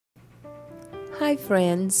Hi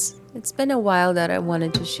friends, it's been a while that I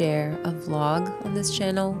wanted to share a vlog on this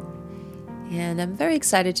channel and I'm very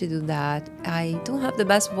excited to do that. I don't have the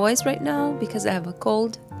best voice right now because I have a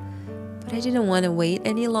cold, but I didn't want to wait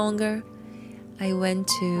any longer. I went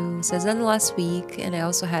to Sezane last week and I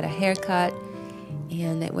also had a haircut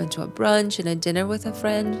and I went to a brunch and a dinner with a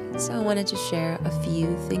friend, so I wanted to share a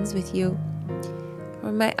few things with you.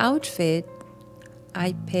 For my outfit,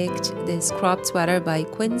 I picked this cropped sweater by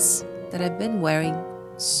Quince that I've been wearing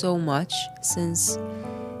so much since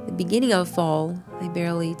the beginning of fall. I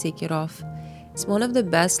barely take it off. It's one of the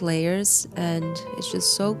best layers and it's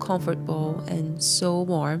just so comfortable and so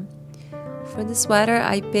warm. For the sweater,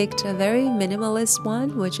 I picked a very minimalist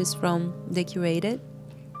one, which is from the Curated.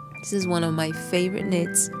 This is one of my favorite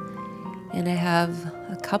knits and I have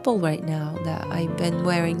a couple right now that I've been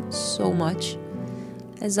wearing so much.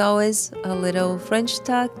 As always, a little French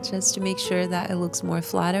tuck just to make sure that it looks more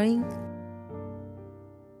flattering.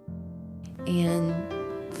 And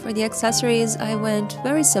for the accessories, I went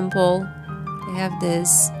very simple. I have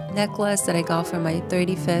this necklace that I got for my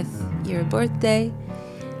 35th year birthday.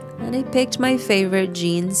 And I picked my favorite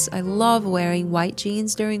jeans. I love wearing white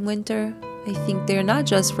jeans during winter. I think they're not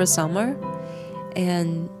just for summer.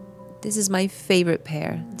 And this is my favorite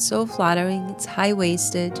pair. It's so flattering, it's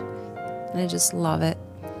high-waisted, and I just love it.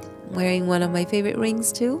 I'm wearing one of my favorite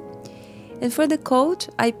rings too. And for the coat,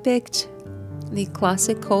 I picked the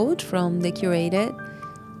Classic Coat from the Curated,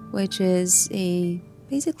 which is a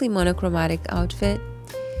basically monochromatic outfit.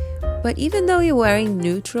 But even though you're wearing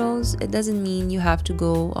neutrals, it doesn't mean you have to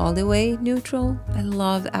go all the way neutral. I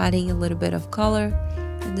love adding a little bit of color.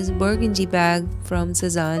 And this burgundy bag from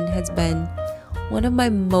Sezane has been one of my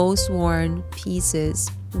most worn pieces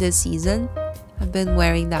this season. I've been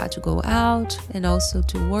wearing that to go out and also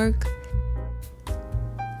to work.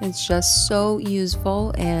 It's just so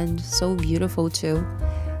useful and so beautiful too.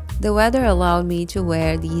 The weather allowed me to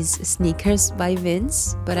wear these sneakers by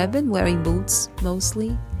Vince, but I've been wearing boots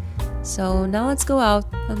mostly. So now let's go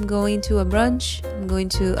out. I'm going to a brunch. I'm going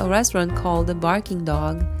to a restaurant called The Barking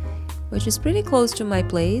Dog, which is pretty close to my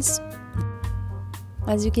place.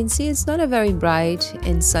 As you can see, it's not a very bright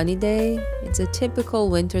and sunny day. It's a typical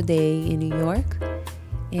winter day in New York.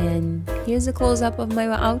 And here's a close-up of my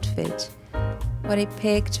outfit. What I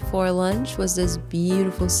picked for lunch was this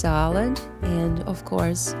beautiful salad and, of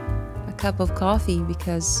course, a cup of coffee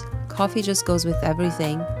because coffee just goes with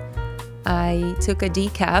everything. I took a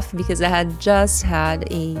decaf because I had just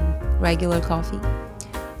had a regular coffee,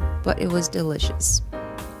 but it was delicious.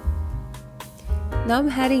 Now I'm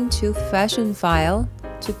heading to Fashionphile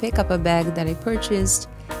to pick up a bag that I purchased,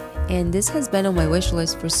 and this has been on my wish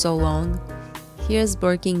list for so long. Here's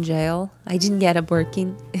Birkin jail. I didn't get a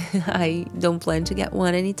Birkin. I don't plan to get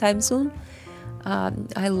one anytime soon.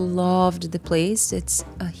 I loved the place. It's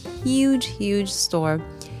a huge store.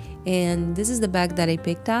 And this is the bag that I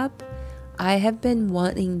picked up. I have been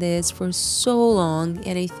wanting this for so long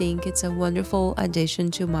and I think it's a wonderful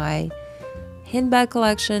addition to my handbag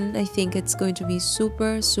collection. I think it's going to be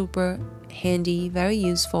super handy, very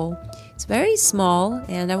useful. It's very small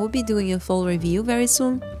and I will be doing a full review very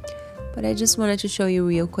soon. But I just wanted to show you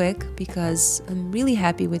real quick because I'm really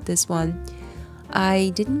happy with this one.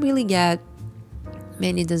 I didn't really get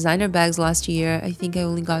many designer bags last year. I think I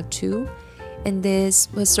only got 2. And this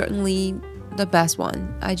was certainly the best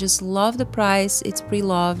one. I just love the price. It's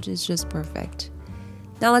pre-loved. It's just perfect.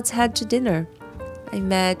 Now let's head to dinner. I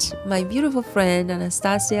met my beautiful friend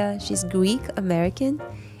Anastasia. She's Greek American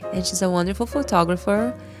and she's a wonderful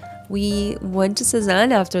photographer. We went to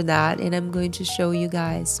Sezane after that and I'm going to show you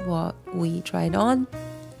guys what we tried on.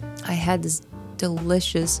 I had this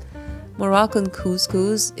delicious Moroccan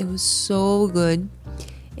couscous. It was so good.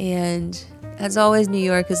 And as always, New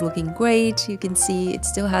York is looking great. You can see it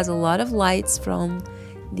still has a lot of lights from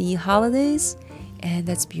the holidays and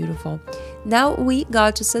that's beautiful. Now we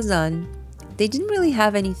got to Sezane. They didn't really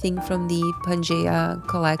have anything from the Pangea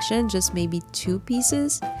collection, just maybe 2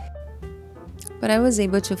 pieces. But I was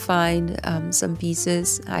able to find some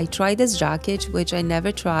pieces. I tried this jacket, which I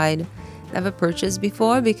never purchased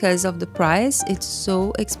before because of the price. It's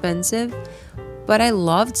so expensive, but I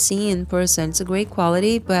loved seeing in person. It's a great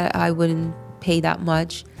quality, but I wouldn't pay that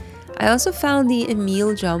much. I also found the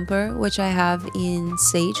Emile jumper, which I have in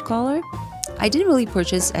sage color. I didn't really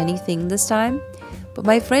purchase anything this time, but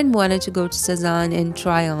my friend wanted to go to Sezane and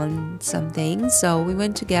try on some things, so we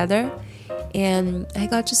went together. And I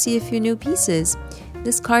got to see a few new pieces.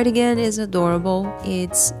 This cardigan is adorable.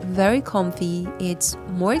 It's very comfy. It's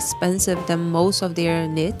more expensive than most of their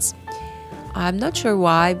knits. I'm not sure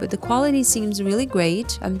why, but the quality seems really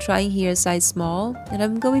great. I'm trying here a size small, and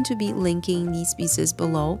I'm going to be linking these pieces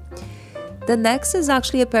below. The next is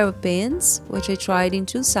actually a pair of pants, which I tried in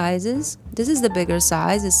 2 sizes. This is the bigger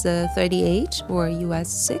size, it's the 38 or US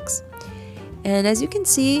 6. And as you can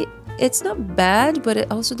see, it's not bad, but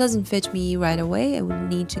it also doesn't fit me right away. I would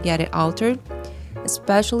need to get it altered,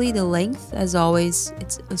 especially the length. As always,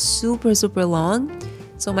 it's super long.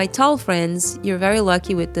 So my tall friends, you're very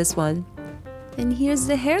lucky with this one. And here's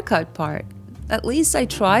the haircut part. At least I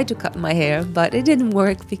tried to cut my hair, but it didn't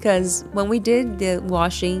work because when we did the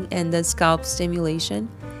washing and the scalp stimulation,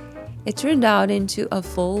 it turned out into a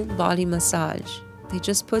full body massage. They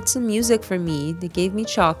just put some music for me. They gave me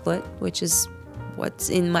chocolate, which is what's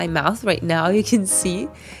in my mouth right now, you can see.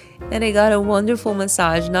 And I got a wonderful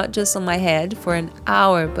massage, not just on my head for an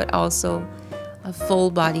hour, but also a full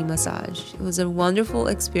body massage. It was a wonderful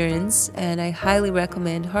experience and I highly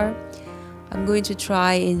recommend her. I'm going to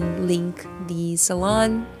try and link the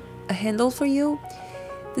Salon handle for you.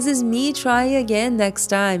 This is me trying again next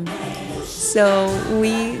time. So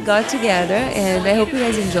we got together and I hope you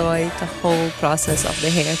guys enjoyed the whole process of the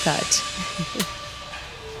haircut.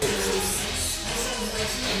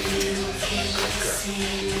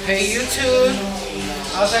 Hey YouTube,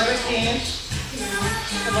 how's everything?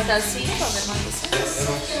 Vou botar assim, pra ver mais você. Eu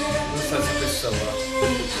não sou essa pessoa.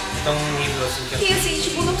 Tão nível assim que E assim,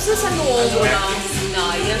 tipo, não precisa ser no ombro, não.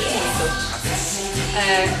 Não, aí é muito.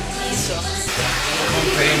 É, isso.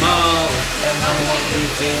 comprei mal, eu não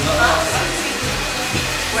acreditei mal.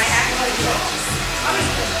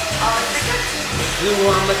 You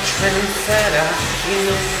are a trendsetter, you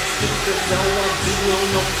know you know what you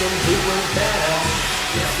know can do it better.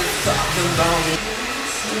 This is talking about it.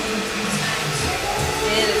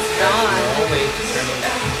 It is done. No way to turn it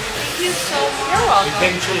back. Thank you so much. You're welcome. You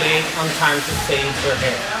came too late on time to save your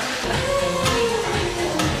hair.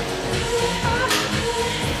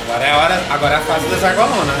 Agora é a fase das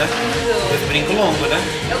argolonas, né? Esse brinco longo, né?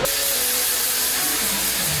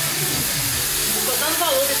 Tô dando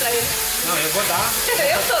volume pra ele. Não, eu vou dar.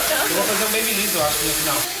 Eu tô dando. Eu vou fazer um babyliss, eu acho, no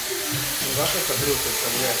final. Não gosta dessa bruta, essa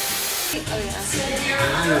mulher?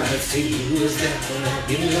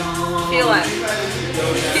 Feel it.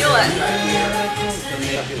 Feel it.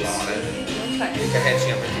 Tá vilão, né? Fica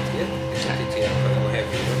retinha pra titia. Deixa a titia fazer uma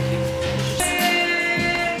review aqui.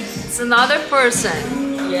 It's another person.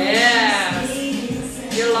 Yes!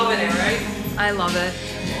 You're loving it, right? I love it.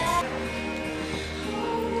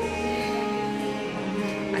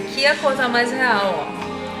 Aqui a cor tá mais real, ó.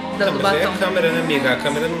 Não, Do mas aí é batom. a câmera, né, amiga? A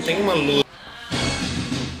câmera não tem uma luz.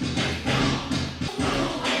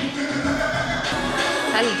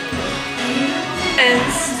 Tá aí.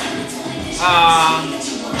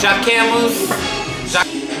 Já Camels.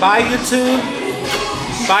 Bye YouTube.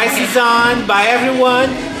 Bye Sezane. Bye everyone.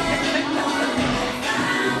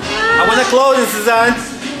 I want to close, Sezane.